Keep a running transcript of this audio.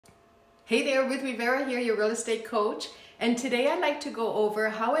Hey there, Ruth Rivera here, your real estate coach. And today I'd like to go over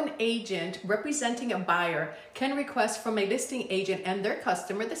how an agent representing a buyer can request from a listing agent and their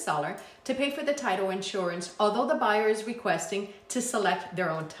customer, the seller, to pay for the title insurance, although the buyer is requesting to select their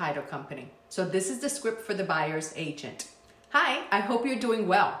own title company. So this is the script for the buyer's agent. Hi, I hope you're doing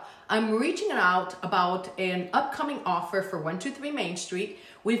well. I'm reaching out about an upcoming offer for 123 Main Street.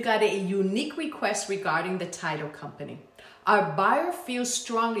 We've got a unique request regarding the title company. Our buyer feels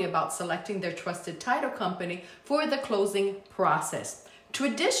strongly about selecting their trusted title company for the closing process.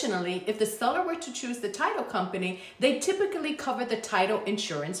 Traditionally, if the seller were to choose the title company, they typically cover the title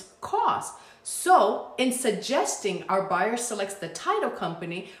insurance cost. So, in suggesting our buyer selects the title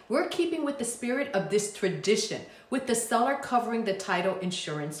company, we're keeping with the spirit of this tradition, with the seller covering the title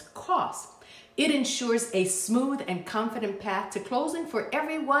insurance cost. It ensures a smooth and confident path to closing for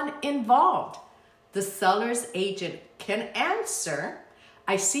everyone involved. The seller's agent can answer,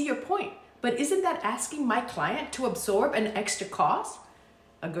 I see your point, but isn't that asking my client to absorb an extra cost?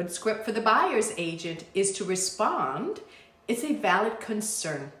 A good script for the buyer's agent is to respond, it's a valid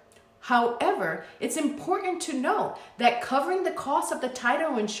concern. However, it's important to know that covering the cost of the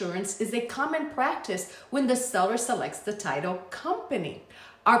title insurance is a common practice when the seller selects the title company.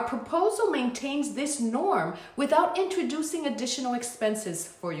 Our proposal maintains this norm without introducing additional expenses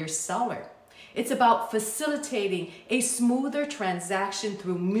for your seller. It's about facilitating a smoother transaction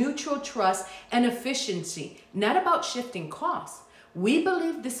through mutual trust and efficiency, not about shifting costs. We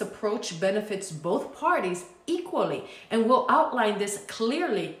believe this approach benefits both parties equally, and we'll outline this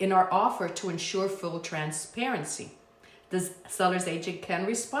clearly in our offer to ensure full transparency. The seller's agent can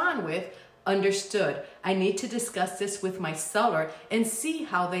respond with, "Understood. I need to discuss this with my seller and see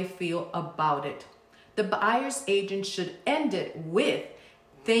how they feel about it." The buyer's agent should end it with,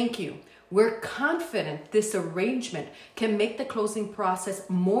 "Thank you. We're confident this arrangement can make the closing process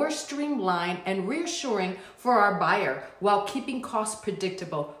more streamlined and reassuring for our buyer while keeping costs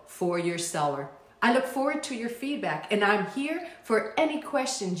predictable for your seller." I look forward to your feedback, and I'm here for any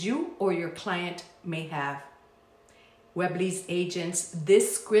questions you or your client may have. Weblease agents,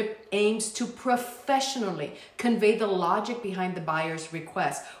 this script aims to professionally convey the logic behind the buyer's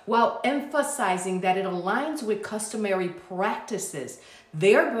request while emphasizing that it aligns with customary practices,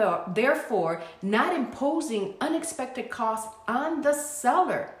 therefore not imposing unexpected costs on the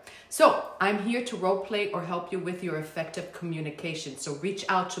seller. So I'm here to role play or help you with your effective communication. So reach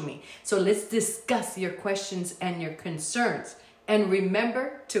out to me. So let's discuss your questions and your concerns. And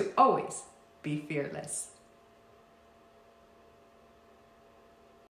remember to always be fearless.